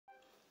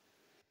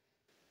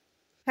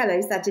Hello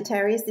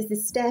Sagittarius, this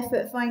is Steph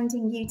at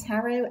Finding You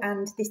Tarot,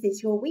 and this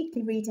is your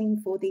weekly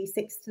reading for the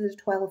 6th to the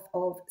 12th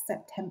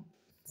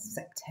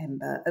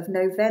of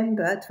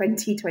November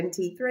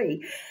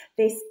 2023.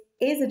 This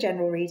is a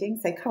general reading,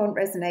 so can't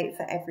resonate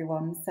for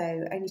everyone,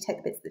 so only take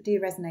the bits that do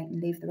resonate and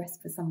leave the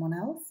rest for someone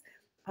else.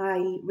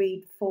 I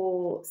read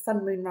for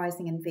Sun, Moon,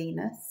 Rising and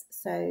Venus,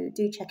 so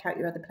do check out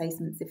your other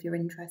placements if you're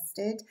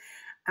interested.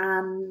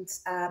 And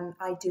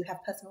I do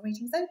have personal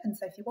readings open,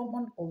 so if you want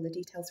one, all the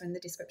details are in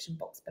the description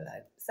box below.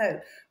 So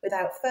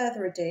without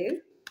further ado,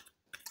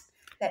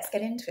 let's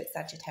get into it,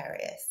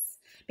 Sagittarius.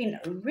 Been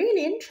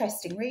really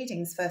interesting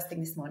readings first thing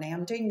this morning.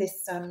 I'm doing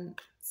this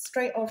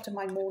straight after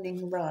my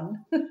morning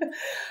run.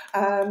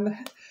 And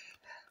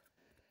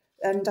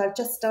I've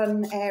just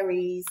done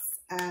Aries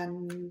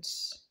and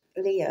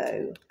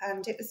Leo,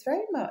 and it was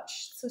very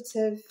much sort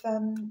of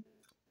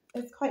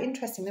it's quite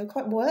interesting. They were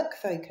quite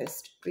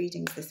work-focused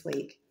readings this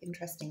week,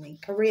 interestingly.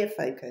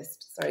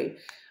 Career-focused. Sorry,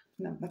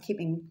 I keep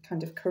being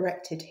kind of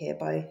corrected here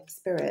by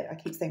Spirit. I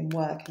keep saying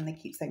work and they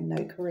keep saying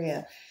no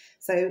career.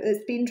 So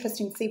it's been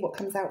interesting to see what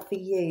comes out for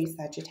you,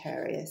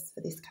 Sagittarius,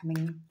 for this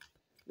coming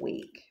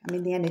week. I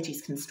mean, the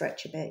energies can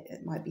stretch a bit.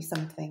 It might be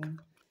something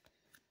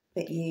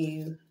that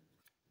you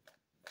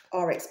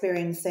are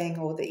experiencing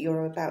or that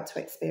you're about to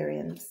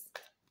experience.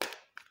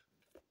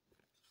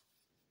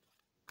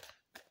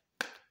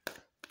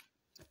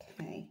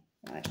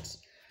 Right.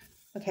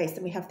 Okay,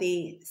 so we have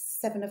the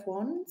Seven of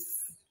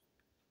Wands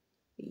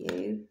for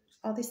you.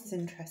 Oh, this is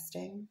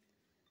interesting.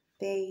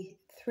 The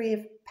Three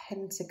of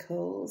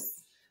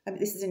Pentacles. I mean,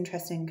 this is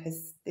interesting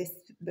because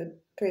the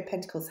Three of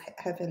Pentacles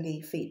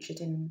heavily featured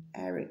in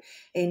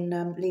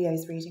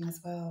Leo's reading as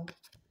well.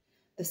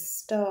 The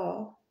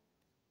Star.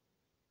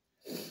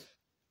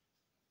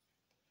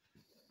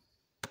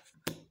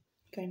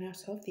 Going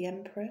out of the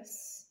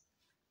Empress.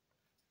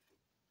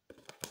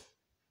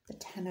 The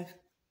Ten of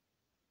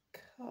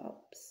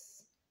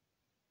Cups.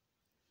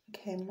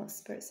 Okay, and what's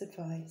Spirit's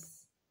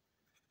advice?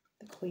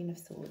 The Queen of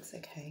Swords.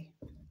 Okay,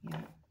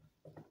 yeah.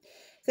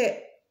 So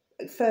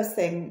first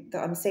thing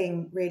that I'm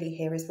seeing really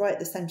here is right at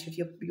the centre of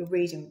your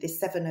reading. This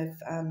Seven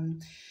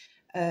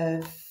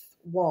of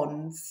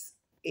Wands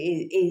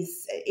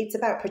it's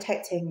about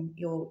protecting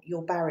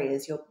your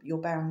barriers,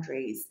 your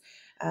boundaries.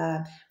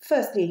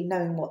 Firstly,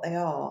 knowing what they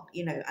are,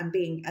 you know, and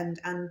being and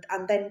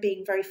then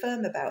being very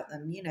firm about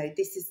them. You know,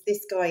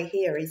 this guy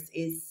here is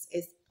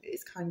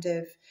kind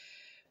of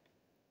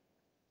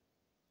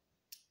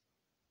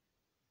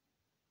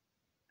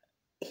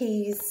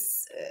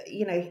he's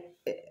you know,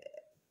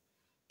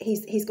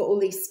 he's got all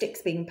these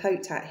sticks being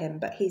poked at him,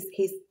 but he's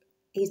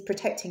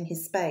protecting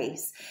his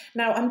space.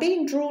 Now, I'm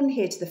being drawn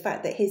here to the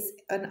fact that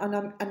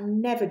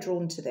I'm never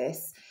drawn to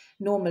this.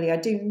 Normally, I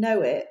do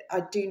know it.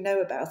 I do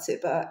know about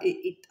it, but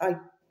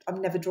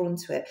I'm never drawn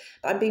to it.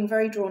 But I'm being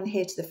very drawn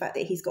here to the fact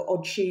that he's got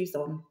odd shoes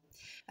on.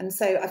 And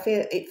so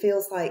it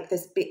feels like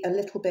there's a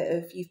little bit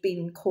of you've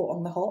been caught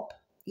on the hop,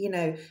 you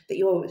know, that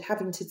you're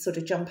having to sort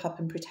of jump up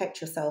and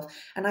protect yourself.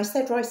 And I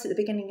said right at the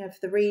beginning of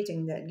the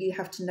reading that you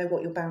have to know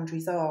what your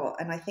boundaries are.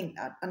 And I think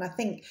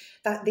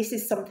that this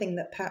is something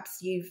that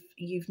perhaps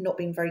you've not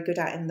been very good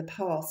at in the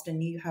past,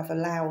 and you have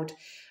allowed,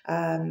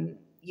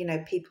 you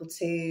know, people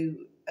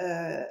to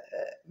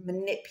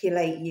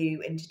manipulate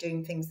you into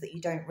doing things that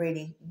you don't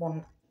really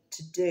want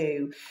to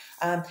do.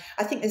 I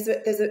think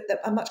there's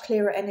a much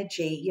clearer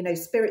energy. You know,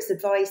 Spirit's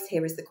advice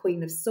here is the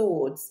Queen of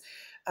Swords.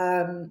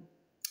 You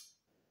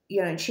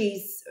know,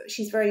 she's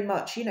very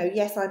much, you know,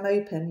 yes, I'm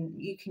open,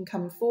 you can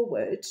come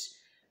forward,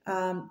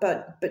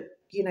 but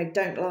you know,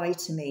 don't lie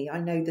to me. I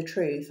know the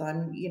truth.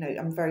 I'm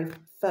very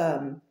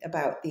firm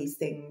about these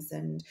things,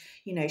 and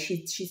you know,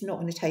 she's not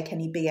going to take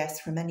any BS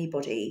from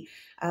anybody.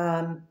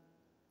 And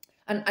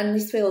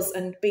this feels,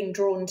 and being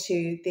drawn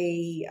to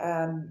the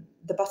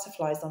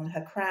butterflies on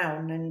her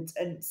crown, and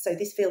so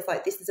this feels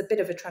like this is a bit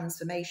of a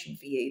transformation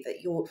for you,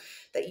 that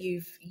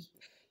you've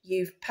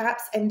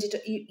perhaps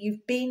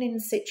you've been in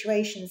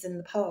situations in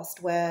the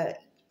past where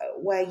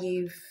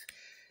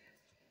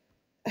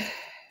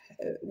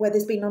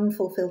there's been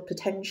unfulfilled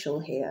potential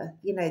here.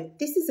 You know,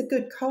 this is a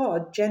good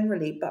card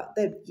generally, but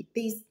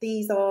these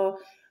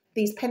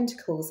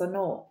pentacles are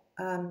not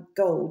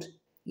gold,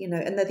 you know,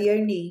 and they're the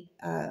only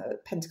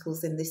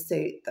pentacles in this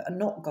suit that are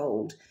not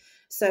gold.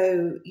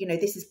 So, you know,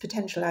 this is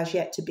potential as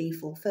yet to be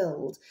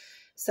fulfilled.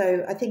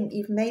 So I think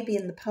you've maybe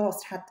in the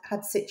past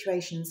had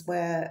situations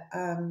where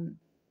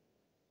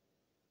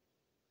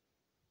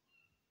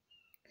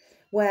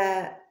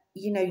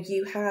you know,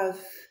 you have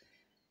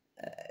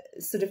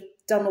sort of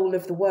done all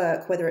of the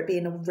work, whether it be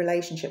in a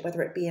relationship,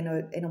 whether it be in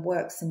a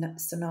work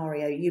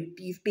scenario.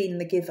 You've been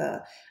the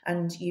giver,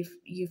 and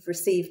you've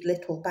received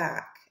little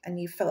back, and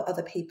you felt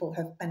other people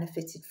have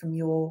benefited from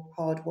your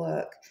hard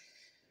work.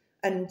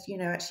 And you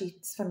know, actually,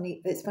 it's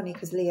funny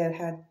because Leo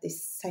had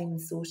this same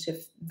sort of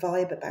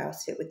vibe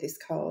about it with this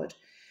card,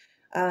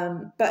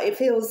 but it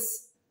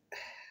feels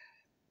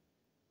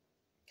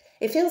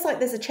like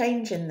there's a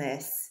change in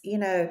this. You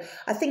know,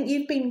 I think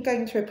you've been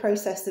going through a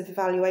process of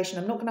evaluation.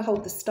 I'm not going to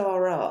hold the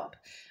Star up,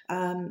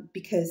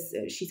 because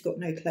she's got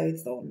no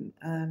clothes on.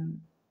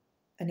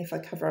 And if I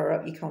cover her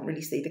up, you can't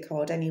really see the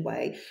card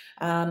anyway.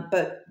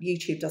 But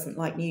YouTube doesn't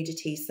like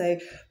nudity. So,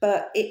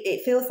 but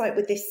it feels like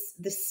with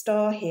this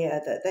star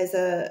here that there's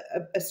a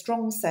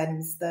strong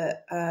sense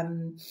that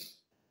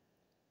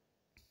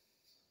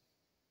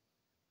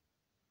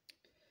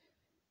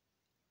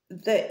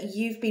that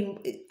you've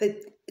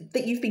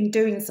been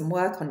doing some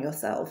work on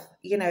yourself.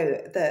 You know,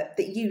 that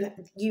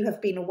you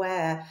have been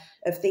aware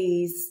of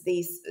these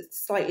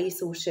slightly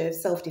sort of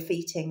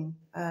self-defeating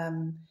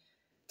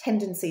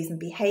tendencies and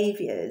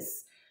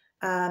behaviors,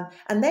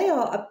 and they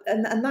are,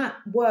 and that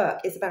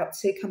work is about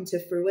to come to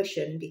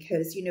fruition,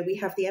 because you know we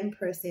have the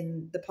Empress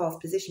in the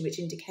past position, which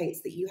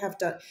indicates that you have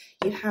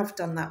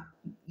done that.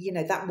 You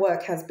know, that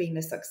work has been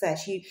a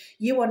success.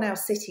 You are now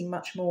sitting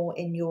much more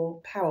in your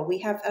power. We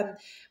have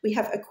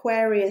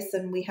Aquarius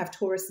and we have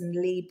Taurus and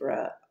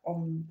Libra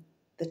on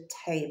the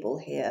table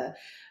here.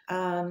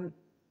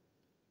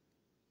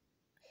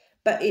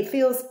 But it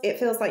feels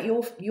like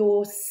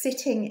you're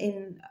sitting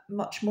in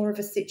much more of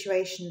a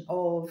situation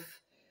of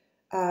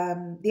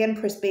the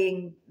Empress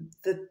being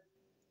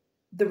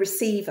the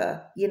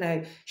receiver. You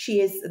know,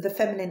 she is the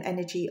feminine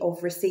energy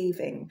of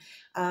receiving,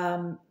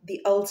 the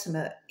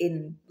ultimate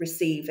in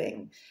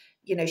receiving.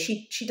 You know,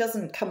 she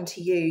doesn't come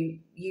to you,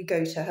 you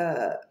go to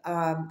her,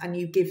 and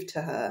you give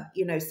to her.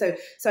 You know, so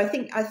I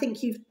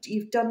think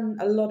you've done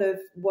a lot of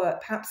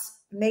work, perhaps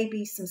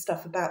maybe some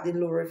stuff about the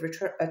law of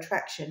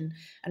attraction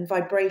and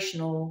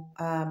vibrational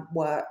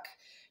work,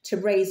 to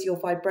raise your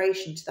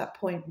vibration to that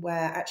point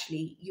where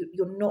actually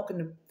you're not going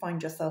to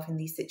find yourself in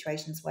these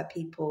situations where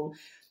people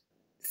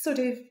sort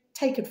of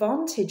take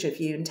advantage of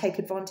you and take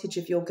advantage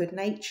of your good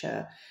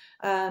nature.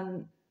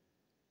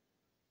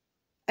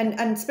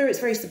 And Spirit's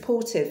very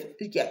supportive.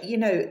 You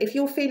know, if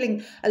you're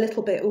feeling a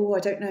little bit, oh, I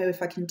don't know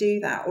if I can do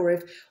that, or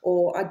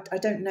I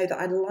don't know that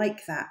I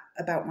like that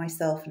about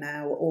myself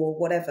now, or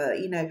whatever,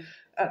 you know,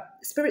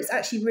 Spirit's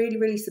actually really,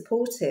 really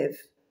supportive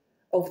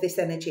of this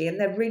energy, and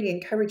they're really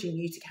encouraging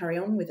you to carry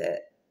on with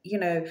it. You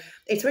know,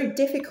 it's very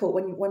difficult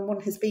when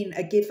one has been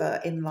a giver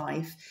in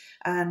life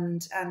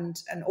and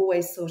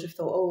always sort of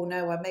thought, oh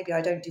no, maybe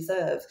I don't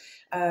deserve.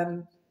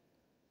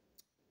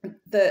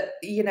 That,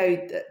 you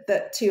know,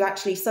 that to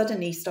actually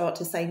suddenly start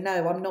to say,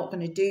 no, I'm not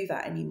going to do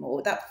that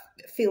anymore, that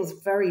feels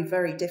very,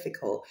 very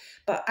difficult.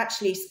 But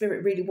actually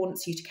Spirit really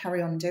wants you to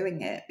carry on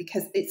doing it,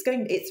 because it's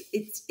going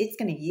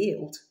to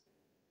yield.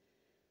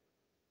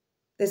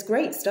 There's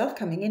great stuff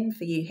coming in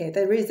for you here.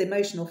 There is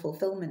emotional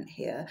fulfillment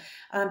here.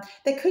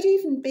 There could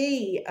even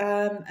be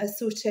a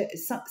sort of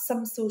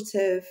some sort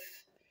of,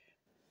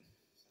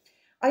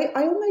 I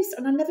almost,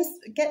 and I never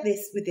get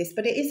this with this,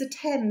 but it is a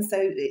 10, so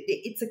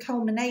it's a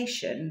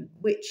culmination,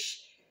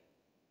 which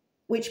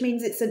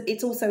means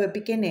it's also a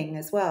beginning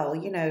as well.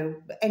 You know,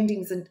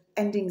 endings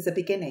are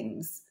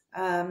beginnings.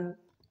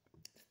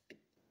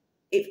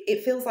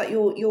 It feels like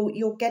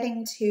you're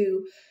getting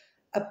to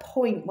a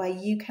point where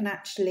you can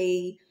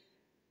actually.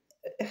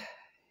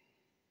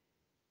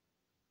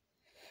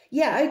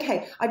 Yeah,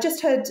 okay. I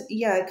just heard,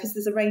 yeah, because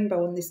there's a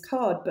rainbow on this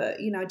card, but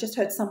you know, I just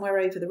heard somewhere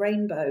over the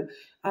rainbow.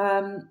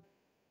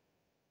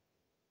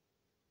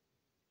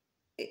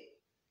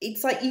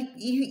 It's like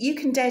you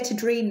can dare to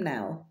dream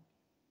now.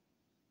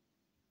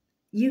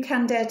 You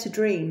can dare to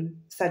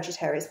dream,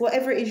 Sagittarius,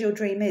 whatever it is your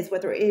dream is,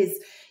 whether it is,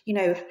 you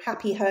know,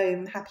 happy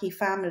home, happy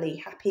family,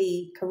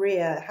 happy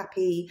career,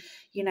 happy,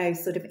 you know,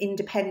 sort of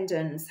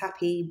independence,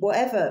 happy,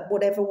 whatever.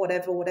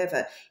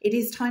 It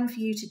is time for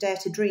you to dare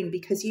to dream,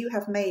 because you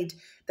have made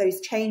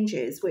those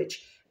changes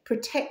which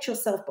protect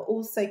yourself, but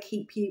also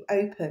keep you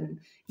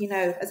open. You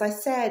know, as I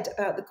said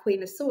about the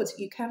Queen of Swords,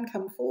 you can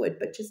come forward,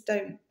 but just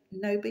don't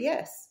know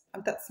BS.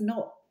 That's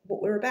not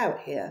what we're about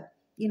here.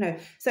 You know,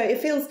 so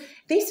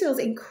this feels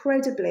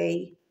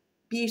incredibly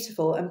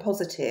beautiful and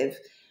positive.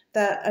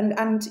 That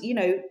and you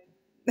know,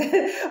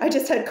 I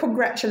just heard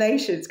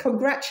congratulations,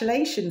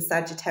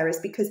 Sagittarius,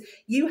 because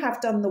you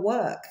have done the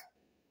work.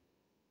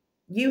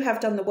 You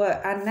have done the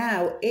work, and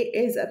now it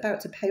is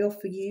about to pay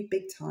off for you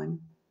big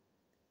time.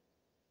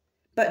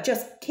 But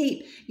just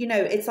keep, you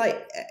know, it's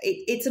like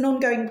it's an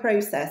ongoing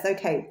process.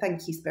 Okay,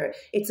 thank you, Spirit.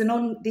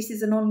 This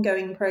is an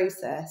ongoing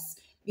process.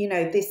 You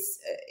know, this,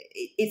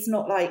 it's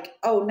not like,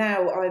 oh,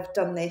 now I've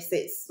done this.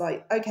 It's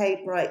like,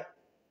 okay, right,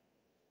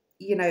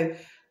 you know,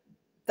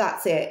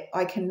 that's it.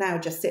 I can now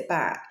just sit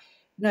back.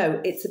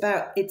 No, it's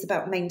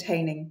about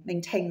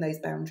maintain those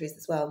boundaries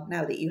as well.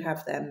 Now that you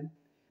have them,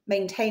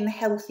 maintain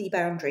healthy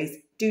boundaries.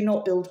 Do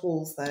not build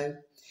walls though.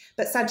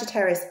 But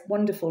Sagittarius,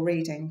 wonderful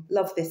reading.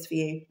 Love this for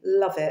you.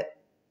 Love it.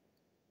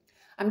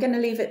 I'm going to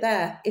leave it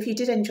there. If you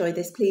did enjoy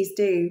this, please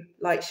do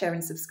like, share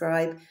and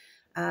subscribe.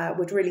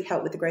 Would really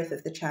help with the growth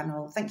of the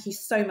channel. Thank you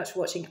so much for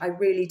watching. I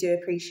really do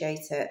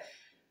appreciate it.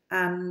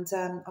 And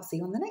I'll see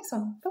you on the next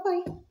one.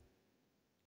 Bye-bye.